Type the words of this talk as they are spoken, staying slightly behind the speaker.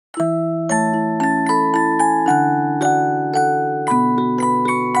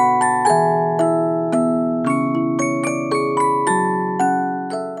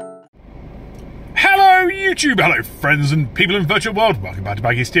Hello friends and people in the virtual world, welcome back to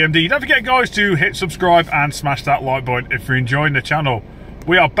Baggy's TMD. Don't forget guys to hit subscribe and smash that like button if you're enjoying the channel.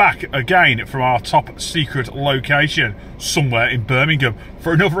 We are back again from our top secret location somewhere in Birmingham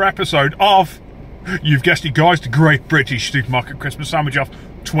for another episode of, you've guessed it guys, the Great British Supermarket Christmas Sandwich Off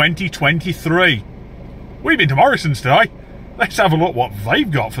 2023. We've been to Morrisons today. Let's have a look what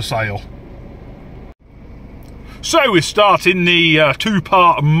they've got for sale. So we're starting the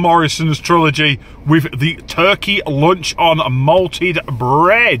two-part Morrisons trilogy with the turkey lunch on malted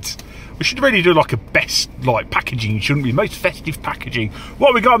bread. We should really do like a best packaging, shouldn't we? Most festive packaging.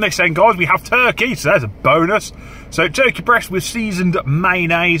 What we got on this end, guys? We have turkey, so there's a bonus. So turkey breast with seasoned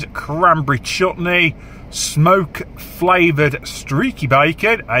mayonnaise, cranberry chutney, smoke-flavoured streaky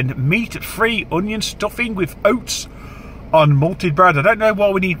bacon, and meat-free onion stuffing with oats on malted bread. I don't know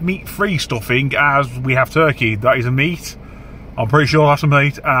why we need meat-free stuffing as we have turkey. That is a meat. I'm pretty sure that's a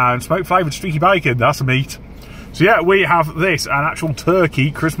meat. And smoke-flavoured streaky bacon, that's a meat. So yeah, we have this, an actual turkey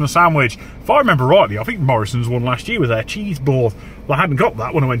Christmas sandwich. If I remember rightly, I think Morrisons won last year with their cheese board. Well, I hadn't got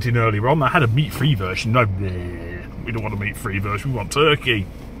that when I went in earlier on. They had a meat-free version. No, we don't want a meat-free version. We want turkey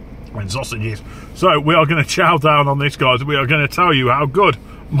and sausages. So we are going to chow down on this, guys. We are going to tell you how good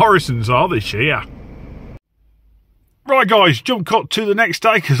Morrisons are this year. Right guys, jump cut to the next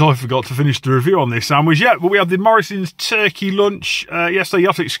day because I forgot to finish the review on this sandwich yet. But we had the Morrisons turkey lunch yesterday. You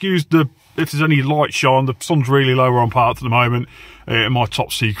have to excuse if there's any light shine. The sun's really low where I'm parked at the moment in my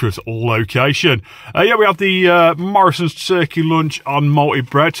top secret location. Yeah, we had the Morrisons turkey lunch on malted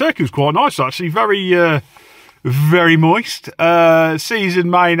bread. Turkey was quite nice actually, very moist.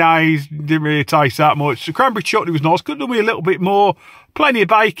 Seasoned mayonnaise, didn't really taste that much. The cranberry chutney was nice, could have done with a little bit more. Plenty of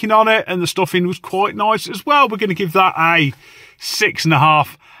bacon on it, and the stuffing was quite nice as well. We're going to give that a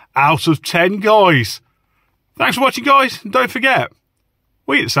 6.5 out of 10, guys. Thanks for watching, guys. And don't forget,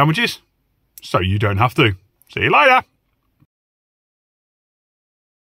 we eat the sandwiches so you don't have to. See you later.